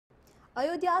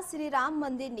અયોધ્યા શ્રી રામ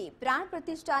મંદિરની પ્રાણ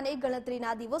પ્રતિષ્ઠાને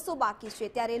ગણતરીના દિવસો બાકી છે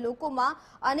ત્યારે લોકોમાં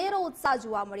અનેરો ઉત્સાહ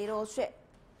જોવા મળી રહ્યો છે।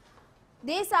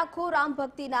 દેશ આખો રામ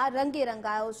ભક્તિના રંગે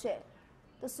રંગાયો છે।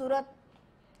 તો સુરત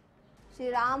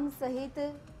શ્રી રામ સહિત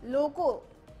લોકો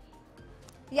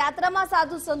યાત્રામાં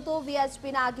સાધુ સંતો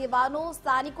વીએચપીના આગેવાનો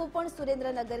સ્થાનિકો પણ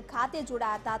સુરેન્દ્રનગર ખાતે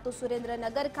જોડાયા હતા। તો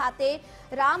સુરેન્દ્રનગર ખાતે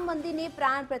રામ મંદિરની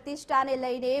પ્રાણ પ્રતિષ્ઠાને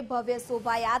લઈને ભવ્ય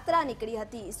શોભાયાત્રા નીકળી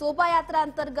હતી। શોભાયાત્રા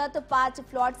અંતર્ગત 5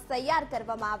 ફ્લોટ્સ તૈયાર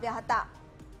કરવામાં આવ્યા હતા।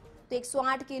 તો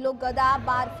 108 કિલો ગદા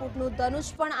 12 ફૂટનું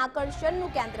ધનુષ પણ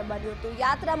આકર્ષણનું કેન્દ્ર બન્યું હતું।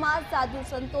 યાત્રામાં સાધુ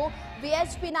સંતો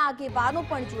વીએચપીના આગેવાનો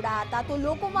પણ જોડાયા હતા। તો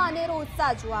લોકોમાં અનેરો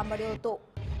ઉત્સાહ જોવા મળ્યો હતો।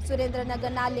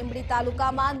 સુરેન્દ્રનગરના લીંબડી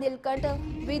તાલુકામાં નીલકંઠ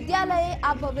વિદ્યાલયે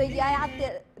આ ભવ્ય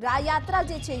યાત્રા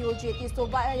જે છે યોજી હતી।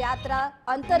 શોભાયાત્રા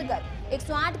અંતર્ગત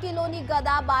 108 કિલોની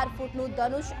ગદા 12 ફૂટનું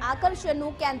ધનુષ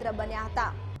આકર્ષણનું કેન્દ્ર બન્યા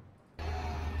હતા।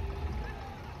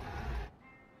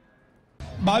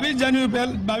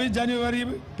 22 જાન્યુઆરી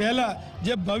પહેલા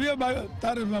જે ભવ્ય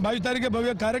 22 તારીખે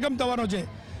ભવ્ય કાર્યક્રમ થવાનો છે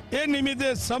એ નિમિત્તે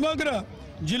સમગ્ર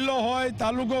જિલ્લો હોય,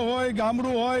 તાલુકો હોય,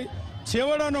 ગામડું હોય,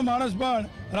 છેવાડાનો માણસ પણ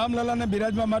રામલલાને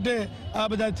બિરાજવા માટે આ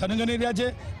બધા થનગની રહ્યા છે।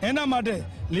 એના માટે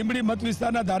લીંબડી મત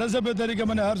વિસ્તારના ધારાસભ્ય તરીકે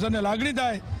મને હર્ષ અને લાગણી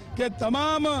થાય કે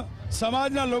તમામ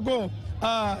સમાજના લોકો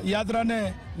આ યાત્રાને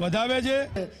વધાવે છે।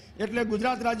 એટલે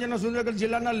ગુજરાત રાજ્યના સુરેન્દ્રનગર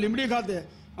જિલ્લાના લીંબડી ખાતે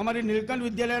અમારી નીલકંઠ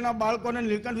વિદ્યાલયના બાળકો અને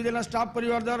નીલકંઠ વિદ્યાલયના સ્ટાફ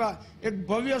પરિવાર દ્વારા એક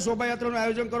ભવ્ય શોભાયાત્રાનું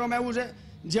આયોજન કરવામાં આવ્યું છે,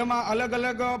 જેમાં અલગ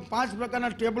અલગ 5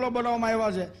 પ્રકારના ટેબલો બનાવવામાં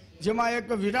આવ્યા છે, જેમાં એક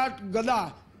વિરાટ ગદા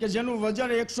કે જેનું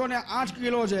વજન 108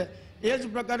 કિલો છે, એ જ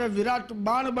પ્રકારે વિરાટ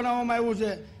બાણ બનાવવામાં આવ્યું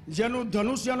છે જેનું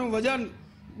ધનુષ્યનું વજન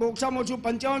ઓછામાં ઓછું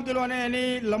 55 કિલો અને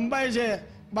એની લંબાઈ છે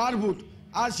 12 ફૂટ।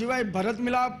 આ સિવાય ભરત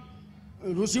મિલાપ,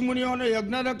 ઋષિમુનિઓનો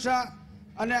યજ્ઞરક્ષા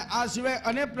અને આ સિવાય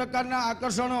અનેક પ્રકારના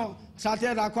આકર્ષણો સાથે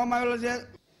રાખવામાં આવેલા છે।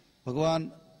 ભગવાન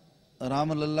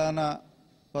રામલલ્લાના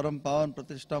પરમ પાવન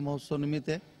પ્રતિષ્ઠા મહોત્સવ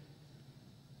નિમિત્તે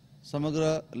સમગ્ર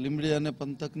લીંબડી અને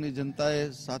પંથકની જનતાએ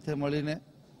સાથે મળીને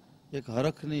એક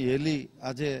હરખની હેલી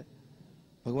આજે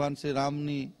ભગવાન શ્રી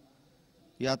રામની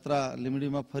યાત્રા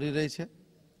લીંબડીમાં ફરી રહી છે।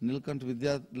 નીલકંઠ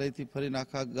વિદ્યાલયથી ફરીને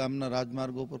આખા ગામના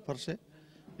રાજમાર્ગો પર ફરશે,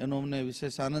 એનો અમને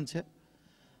વિશેષ આનંદ છે।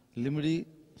 લીંબડી,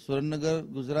 સુરેન્દ્રનગર,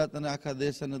 ગુજરાત અને આખા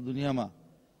દેશ અને દુનિયામાં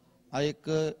આ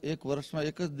એક વર્ષમાં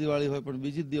એક જ દિવાળી હોય પણ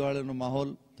બીજી દિવાળીનો માહોલ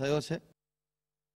થયો છે।